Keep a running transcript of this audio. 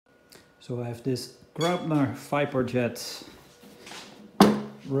So I have this Graupner Viper jet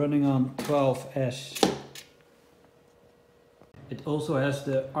running on 12S. It also has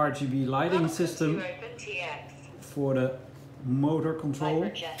the RGB lighting system for the motor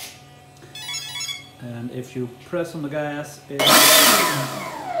control. And if you press on the gas, it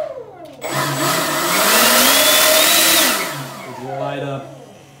will light up.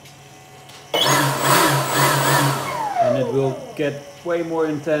 And it will get way more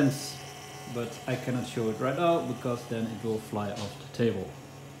intense, but I cannot show it right now because then it will fly off the table.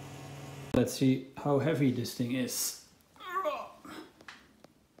 Let's see how heavy this thing is.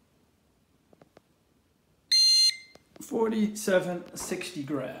 4760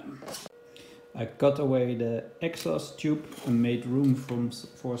 grams. I cut away the exhaust tube and made room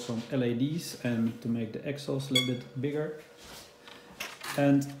for some LEDs and to make the exhaust a little bit bigger.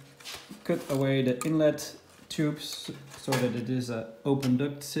 And cut away the inlet tubes so that it is an open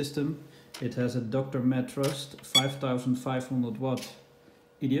duct system. It has a Dr. Matt Thrust 5500 watt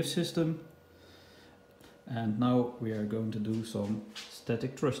EDF system. And now we are going to do some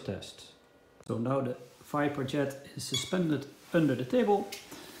static thrust tests. So now the Viper jet is suspended under the table.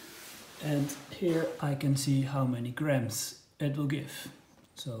 And here I can see how many grams it will give.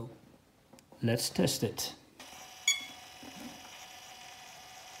 So let's test it.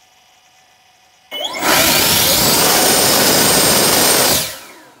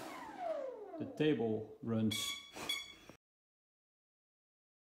 The table runs .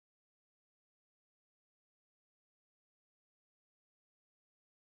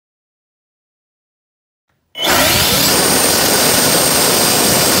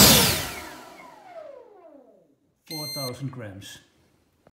 4000 grams.